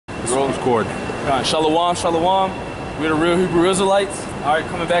Rolling. Recording. Shalom, shalom. We're the real Hebrew Israelites. All right,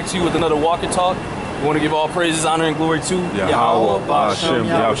 coming back to you with another walk and talk. We want to give all praises, honor, and glory to Yahweh, Ba'ashem,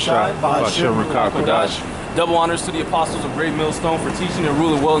 Yahushai, Ba'ashem, Ruach HaKodesh. Double honors to the apostles of Great Millstone for teaching and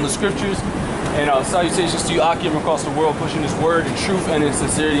ruling well in the scriptures. And salutations to you, Akim, across the world, pushing this word in truth and in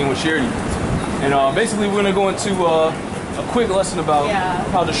sincerity and with charity. And basically, we're going to go into a quick lesson about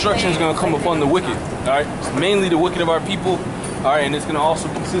how destruction is going to come upon the wicked. All right, it's mainly the wicked of our people. All right, and it's going to also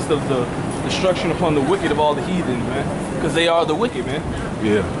consist of the destruction upon the wicked of all the heathen, man, because they are the wicked, man.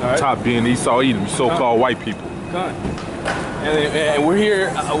 Yeah, right? Top being Esau, Edom, so-called white people. And we're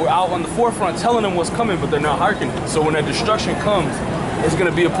here, we're out on the forefront telling them what's coming, but they're not hearkening. So when that destruction comes, it's going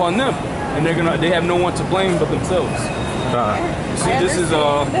to be upon them, and they have no one to blame but themselves. See, this is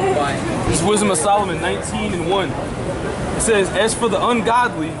Wisdom of Solomon 19:1. It says, "As for the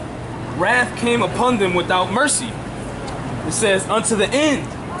ungodly, wrath came upon them without mercy." It says, "Unto the end."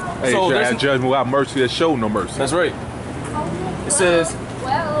 Hey, so there's judgment without mercy that showed no mercy. That's right. It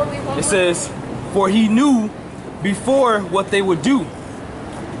says, "For he knew before what they would do,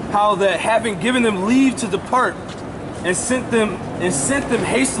 how that having given them leave to depart, and sent them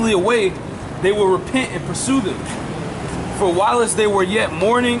hastily away, they will repent and pursue them. For whilst they were yet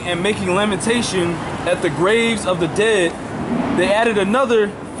mourning and making lamentation at the graves of the dead, they added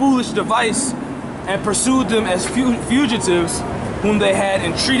another foolish device and pursued them as fugitives whom they had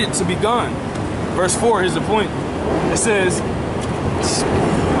entreated to be gone." Verse 4, here's the point. It says,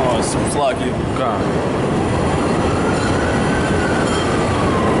 oh, it's so slocky. God.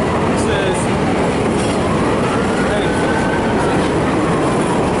 It says,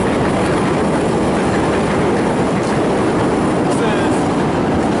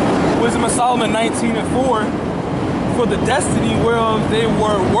 Wisdom of Solomon 19:4, "For the destiny whereof they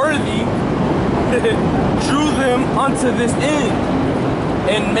were worthy drew them unto this end,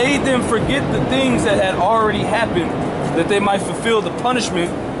 and made them forget the things that had already happened, that they might fulfill the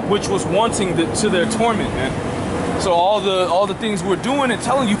punishment which was wanting to their torment," man. So all the things we're doing and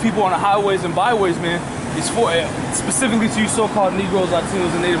telling you people on the highways and byways, man, is for specifically to you so-called Negroes,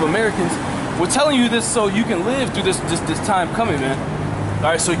 Latinos, and Native Americans. We're telling you this so you can live through this time coming, man. All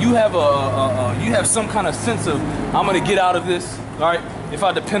right, so you have some kind of sense of, I'm gonna get out of this. All right, if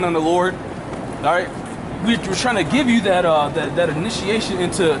I depend on the Lord. All right, we're trying to give you that initiation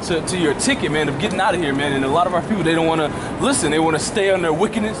into your ticket, man, of getting out of here, man. And a lot of our people, they don't want to listen. They want to stay on their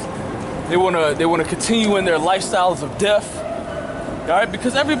wickedness. They want to continue in their lifestyles of death. All right,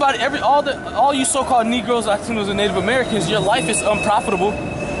 because all you so-called Negroes, Latinos, and Native Americans, your life is unprofitable.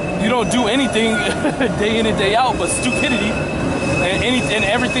 You don't do anything day in and day out but stupidity and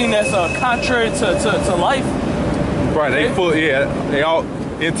everything that's contrary to life. Right, they all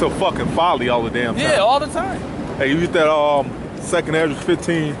into fucking folly all the damn time. Yeah, all the time. Hey, you get that second Ezra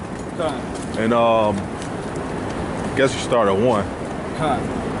 15, and guess you start at 1.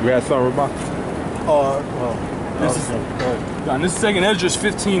 You had something about? This is second Ezra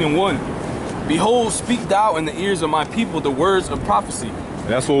 15:1. "Behold, speak thou in the ears of my people the words of prophecy." And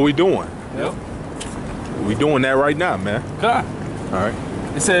that's what we doing. Yep. We doing that right now, man. God. All right.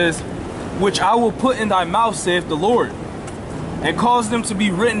 It says, "Which I will put in thy mouth, saith the Lord, and cause them to be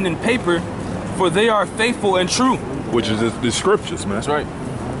written in paper, for they are faithful and true." Which is the scriptures, man. That's right.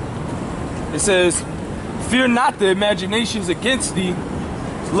 It says, "Fear not the imaginations against thee,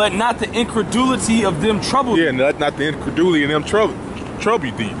 let not the incredulity of them trouble thee." Yeah, not the incredulity of them trouble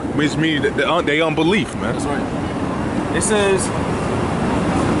thee, which means they unbelief, man. That's right. It says,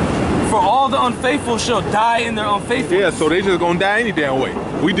 "For all the unfaithful shall die in their unfaithfulness." Yeah, so they just gonna die any damn way.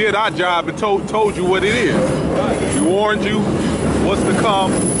 We did our job and told you what it is. We warned you what's to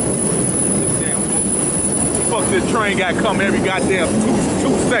come. Damn, fuck, this train got to come every goddamn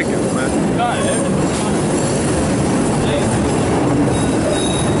two seconds, man. I'll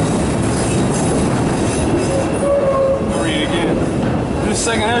read it again. This is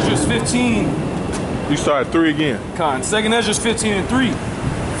second Ezra 15. You start at 3 again. Second Ezra 15:3.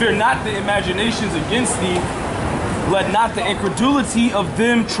 "Fear not the imaginations against thee, let not the incredulity of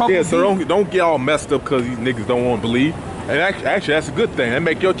them trouble thee." Yeah, so don't get all messed up because these niggas don't want to believe. And actually, that's a good thing. That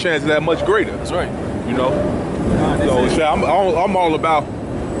make your chances that much greater. That's right. You know. So I'm all about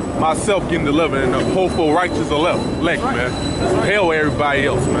myself getting delivered and the hopeful righteous elect, man. Right. Hell, everybody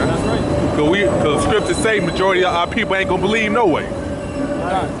else, man. That's right. Because scriptures say majority of our people ain't gonna believe no way.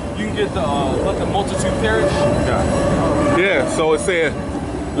 You can get let the multitude perish. Yeah. So it said,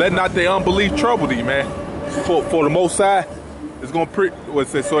 "Let not their unbelief trouble thee, man. For the Most High is gonna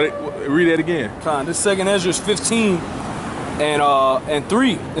what's it? So read that again." This second Ezra 15 and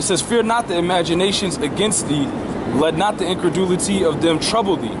 3. It says, "Fear not the imaginations against thee, Let not the incredulity of them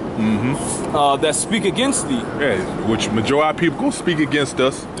trouble thee, that speak against thee. Yeah, which majority of people gonna speak against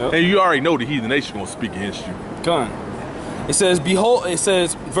us, Yep. and you already know the heathen nation gonna speak against you. Come on. It says, behold, it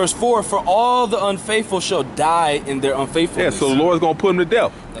says, verse 4, for all the unfaithful shall die in their Yeah, unfaithfulness. so the Lord's gonna put them to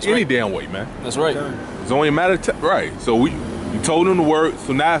death any right. damn way, man. That's right. It's only a matter of right. So we told them the word,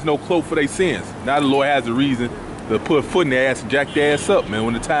 so now there's no cloak for their sins. Now the Lord has a reason to put a foot in their ass and jack their ass up, man,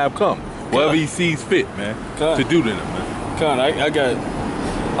 when the time comes. Whatever he sees fit, man, to do to them, man. Con, I got,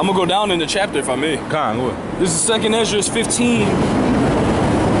 I'm gonna go down in the chapter if I may. Con, go ahead. This is 2nd Ezra 15. See,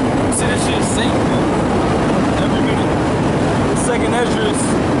 that shit is safe, man. Every minute. 2nd Ezra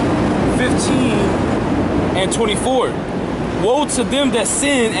 15 and 24. Woe to them that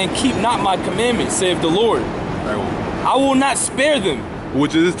sin and keep not my commandments, saith the Lord. I will not spare them.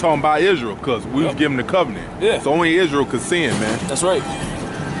 Which is talking about Israel, because we was given the covenant. Yeah. So only Israel could sin, man. That's right.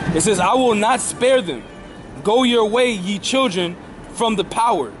 It says, I will not spare them. Go your way, ye children, from the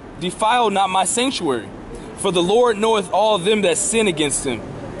power. Defile not my sanctuary. For the Lord knoweth all them that sin against him,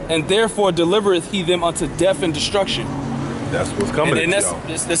 and therefore delivereth he them unto death and destruction. That's what's coming. And that's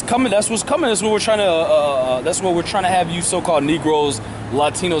coming. That's what's coming. That's what we're trying to. That's what we're trying to have you so-called Negroes,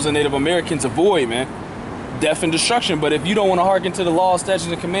 Latinos, and Native Americans avoid, man. Death and destruction. But if you don't want to hearken to the law, statutes,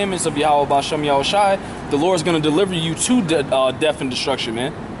 and commandments of Yahweh Bashem Yahweh Shai, the Lord's going to deliver you to death and destruction,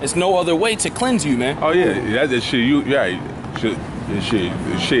 man. It's no other way to cleanse you, man. Oh yeah, that's shit. You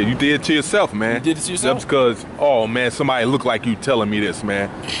shit. You did it to yourself, man. You did it to yourself? Just because, oh man, somebody look like you telling me this, man.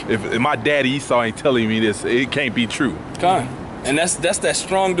 If my daddy Esau ain't telling me this, it can't be true. Con. And that's that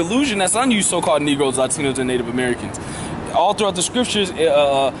strong delusion that's on you, so-called Negroes, Latinos, and Native Americans. All throughout the scriptures,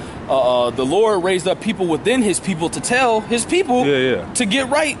 the Lord raised up people within his people to tell his people to get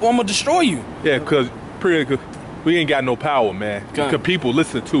right or I'm going to destroy you. Yeah, because we ain't got no power, man. Because people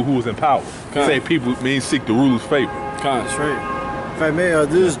listen to who's in power. Say people mean seek the ruler's favor. That's right. If I may,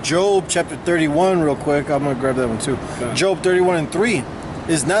 this is Job chapter 31 real quick. I'm going to grab that one too. Job 31 and 3.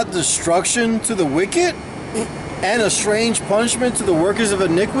 Is not destruction to the wicked and a strange punishment to the workers of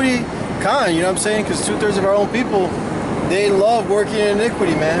iniquity? You know what I'm saying? Because 2/3 of our own people, they love working in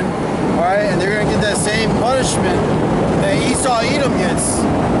iniquity, man. All right? And they're going to get that same punishment that Esau Edom gets.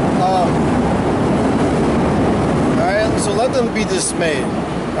 All right? So let them be dismayed.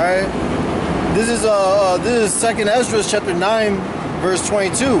 All right? This is 2nd Ezra chapter 9, verse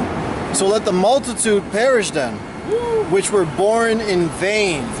 22. So let the multitude perish then, which were born in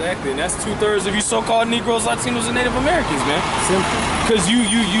vain. Exactly, and that's 2/3 of you so-called Negroes, Latinos, and Native Americans, man. Simple. Because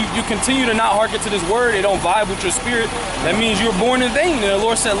you continue to not hearken to this word, it don't vibe with your spirit. That means you're born in vain. And the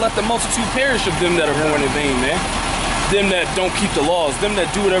Lord said, let the multitude perish of them that are born in vain, man. Them that don't keep the laws, them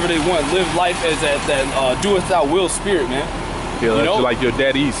that do whatever they want, live life as that doeth thou will spirit, man. Yeah, you know, like your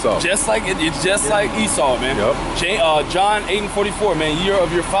daddy Esau. Just like it's just like Esau, man. Yep. John 8 and 44, man. Year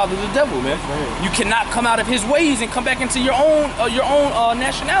of your father, the devil, man. Right. You cannot come out of his ways and come back into your own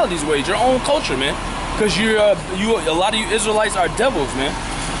nationality's ways, your own culture, man. Because a lot of you Israelites are devils, man.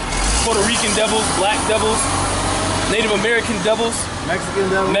 Puerto Rican devils, black devils, Native American devils,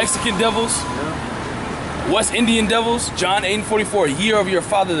 Mexican devils. Yeah. West Indian devils, John 8 and 44, year of your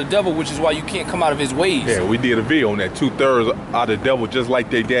father the devil, which is why you can't come out of his ways. Yeah, we did a video on that. 2/3 are the devil, just like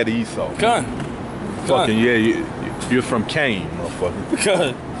their daddy Esau. Fucking yeah, you're from Cain,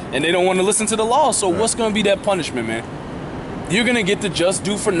 motherfucker. And they don't want to listen to the law. So what's gonna be that punishment, man? You're gonna get the just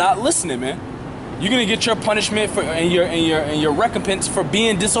due for not listening, man. You're gonna get your punishment for and your recompense for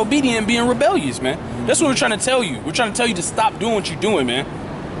being disobedient and being rebellious, man. That's what we're trying to tell you. We're trying to tell you to stop doing what you're doing, man.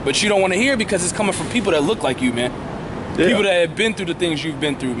 But you don't want to hear because it's coming from people that look like you, man. Yeah. People that have been through the things you've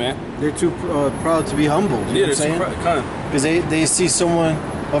been through, man. They're too proud to be humble. You know what I'm saying? Because they see someone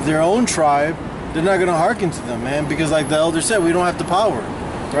of their own tribe, they're not going to hearken to them, man. Because like the elder said, we don't have the power,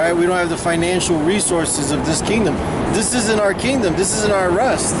 right? We don't have the financial resources of this kingdom. This isn't our kingdom. This isn't our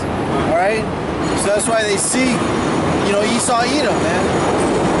rest, all right? So that's why they see, you know, Esau Edom, man.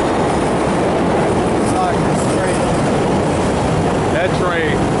 That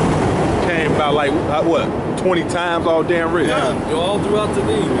train came about like what, 20 times all damn rich. Yeah, all throughout the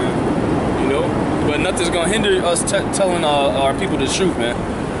day, man. You know, but nothing's gonna hinder us telling our people the truth, man.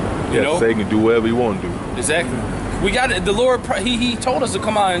 You know, they can do whatever you want to do. Exactly. We got it. The Lord, he told us to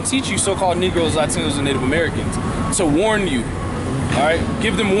come out and teach you, so-called Negroes, Latinos, and Native Americans, to warn you. All right,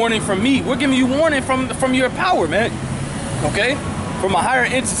 give them warning from me. We're giving you warning from your power, man. Okay, from a higher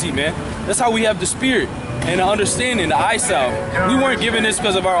entity, man. That's how we have the spirit and the understanding, the eyesight. We weren't given this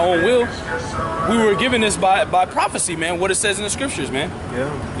because of our own will. We were given this by prophecy, man. What it says in the scriptures, man.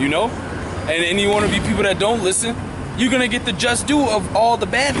 Yeah. You know, and you want to be people that don't listen. You're gonna get the just due of all the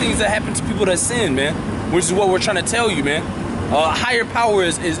bad things that happen to people that sin, man. which is what we're trying to tell you, man. Higher power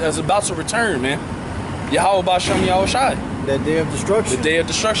is about to return, man. Yahweh Ba'Shem Yahweh Shai. That day of destruction. The day of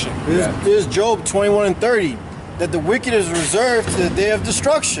destruction. This is Job 21 and 30. That the wicked is reserved to the day of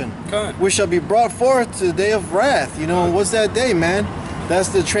destruction, which shall be brought forth to the day of wrath. You know, what's that day, man? That's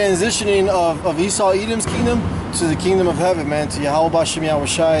the transitioning of Esau Edom's kingdom to the kingdom of heaven, man, to Yahweh Ba'Shem Yahweh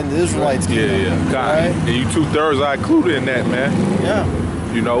Shai and the Israelites kingdom. Yeah. God. Right? And you 2/3 are included in that, man.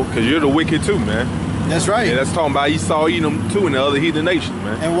 Yeah. You know, because you're the wicked too, man. That's right. Yeah, that's talking about Esau Edom too and the other heathen nations,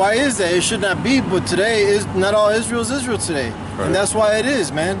 man. And why is that? It should not be, but today is not all Israel is Israel today. Right. And that's why it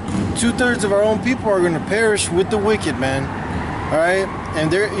is, man. 2/3 of our own people are going to perish with the wicked, man. All right? And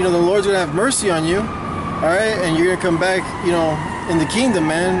they're, you know, the Lord's going to have mercy on you. All right? And you're going to come back, you know, in the kingdom,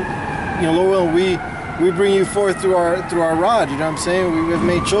 man. You know, Lord willing, we bring you forth through our rod, you know what I'm saying? We have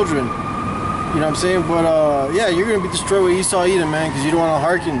made children. You know what I'm saying? But yeah, you're going to be destroyed with Esau Edom, man, because you don't want to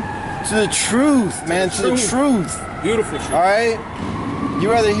hearken to the truth, man, to the truth. Beautiful truth. All right?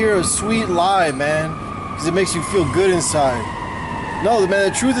 You rather hear a sweet lie, man, because it makes you feel good inside. No, man,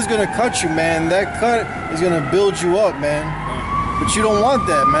 the truth is going to cut you, man. That cut is going to build you up, man. But you don't want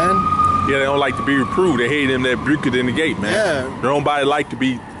that, man. Yeah, they don't like to be reproved. They hate them that break it in the gate, man. Yeah. Nobody like to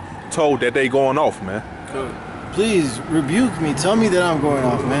be told that they going off, man. Please, rebuke me. Tell me that I'm going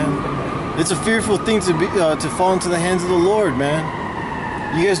off, man. It's a fearful thing to be to fall into the hands of the Lord, man.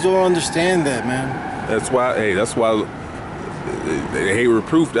 You guys don't understand that, man. That's why, hey, that's why they hate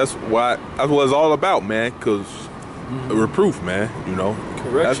reproof. That's what it's all about, man. Because reproof, man, you know.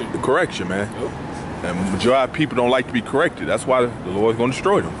 Correction. That's the correction, man. Yep. And majority of people don't like to be corrected. That's why the Lord's going to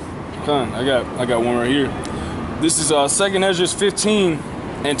destroy them. Con, I got one right here. This is 2nd Ezra 15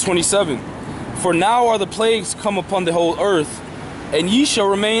 and 27. For now are the plagues come upon the whole earth, and ye shall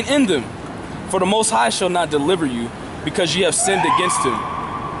remain in them. For the Most High shall not deliver you, because ye have sinned against him.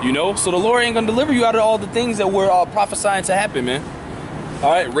 You know, so the Lord ain't gonna deliver you out of all the things that we're prophesying to happen, man.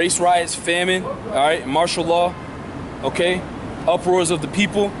 All right, race riots, famine, all right, martial law, okay, uproars of the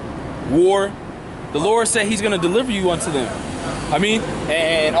people, war. The Lord said he's gonna deliver you unto them. I mean,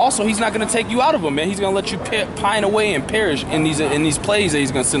 and also he's not gonna take you out of them, man. He's gonna let you pine away and perish in these plagues that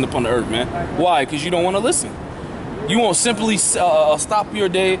he's gonna send upon the earth, man. Why? Because you don't want to listen. You won't simply stop your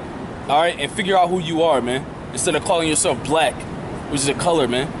day, all right, and figure out who you are, man. Instead of calling yourself black, which is a color,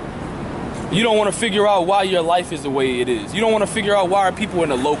 man. You don't want to figure out why your life is the way it is. You don't want to figure out why are people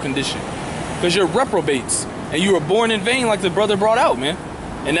in a low condition. Because you're reprobates. And you were born in vain, like the brother brought out, man.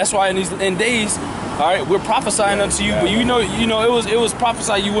 And that's why in these days, all right, we're prophesying unto you, but you know, it was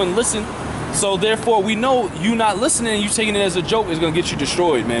prophesied you wouldn't listen. So therefore, we know you not listening and you taking it as a joke is going to get you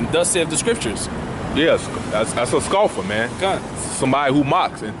destroyed, man. Thus saith the scriptures. Yes, that's a scoffer, man. God. Somebody who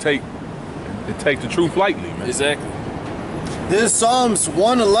mocks and take the truth lightly, man. Exactly. This is Psalms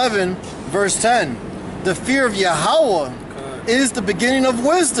 111, verse 10. The fear of Yahweh is the beginning of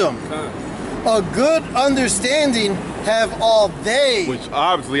wisdom. A good understanding have all they. Which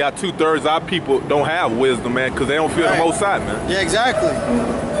obviously our 2/3 our people don't have wisdom, man, because they don't fear the Most High, man. Yeah, exactly.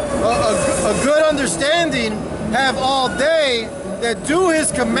 A good understanding have all they that do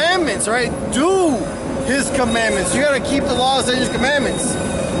his commandments, right? Do his commandments. You got to keep the laws and his commandments.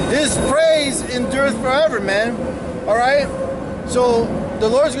 His praise endureth forever, man. All right? So the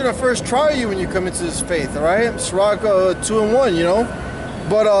Lord's going to first try you when you come into this faith, all right? Sirach 2:1, you know?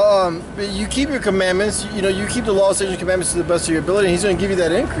 But you keep your commandments, you know, you keep the laws and his commandments to the best of your ability, and he's going to give you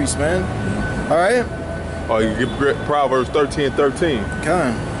that increase, man. All right? Oh, you give Proverbs 13:13. Come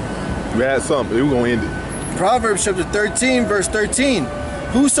on. You had something. We're going to end it. Proverbs chapter 13, verse 13.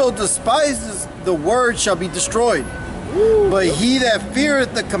 Whoso despises the word shall be destroyed. But he that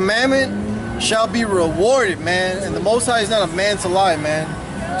feareth the commandment shall be rewarded, man. And the Most High is not a man to lie, man.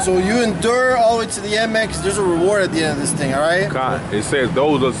 So you endure all the way to the end, man, because there's a reward at the end of this thing, all right? God, it says,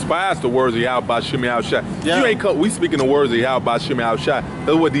 those that despise the words of Yahweh Ba'Shem Yahweh Shai. Yeah. You ain't come, we speaking the words of Yahweh Ba'Shem Yahweh Shai.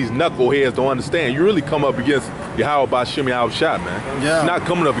 That's what these knuckleheads don't understand. You really come up against Yahweh Ba'Shem Yahweh Shai, man. Yeah. You're not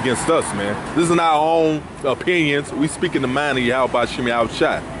coming up against us, man. This is not our own opinions. We speaking the mind of Yahweh Ba'Shem Yahweh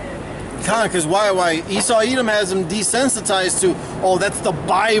Shai. Because why? Esau Edom has them desensitized to, oh, that's the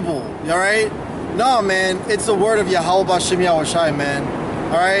Bible, all right? No, man, it's the word of Yahweh Ba'Shem Yahweh Shai, man,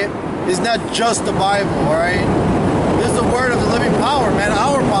 all right? It's not just the Bible, all right? This is the word of the living power, man,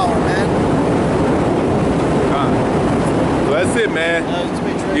 our power, man. So that's it, man.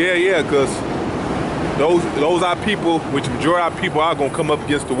 Yeah, because those are people, which majority of people are going to come up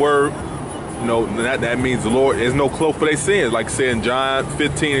against the word. You know, that means the Lord, there's no cloak for their sins, like said in John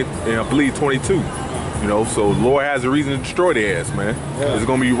 15 and I believe 22. You know, so the Lord has a reason to destroy their ass, man. Yeah. It's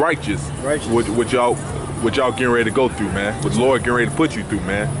going to be righteous. With y'all what y'all getting ready to go through, man. What the Lord getting ready to put you through,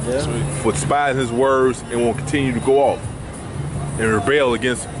 man. Yeah. For despising his words and won't continue to go off and rebel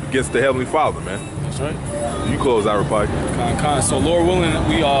against the Heavenly Father, man. That's right. You close out, Rapaki. Con. So Lord willing,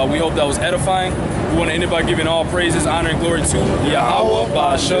 we hope that was edifying. We want to end it by giving all praises, honor, and glory to Yahweh,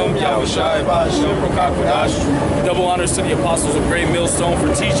 Ba'ashem, Yahushai, Ba'ashem, Rokakwadash. Double honors to the apostles of Great Millstone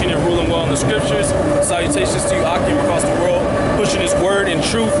for teaching and ruling well in the scriptures. Salutations to you, Akim, across the world, pushing his word in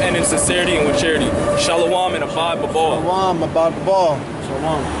truth and in sincerity and with charity. Shalom and abad babal. Shalom, abad babal.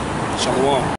 Shalom. Shalom.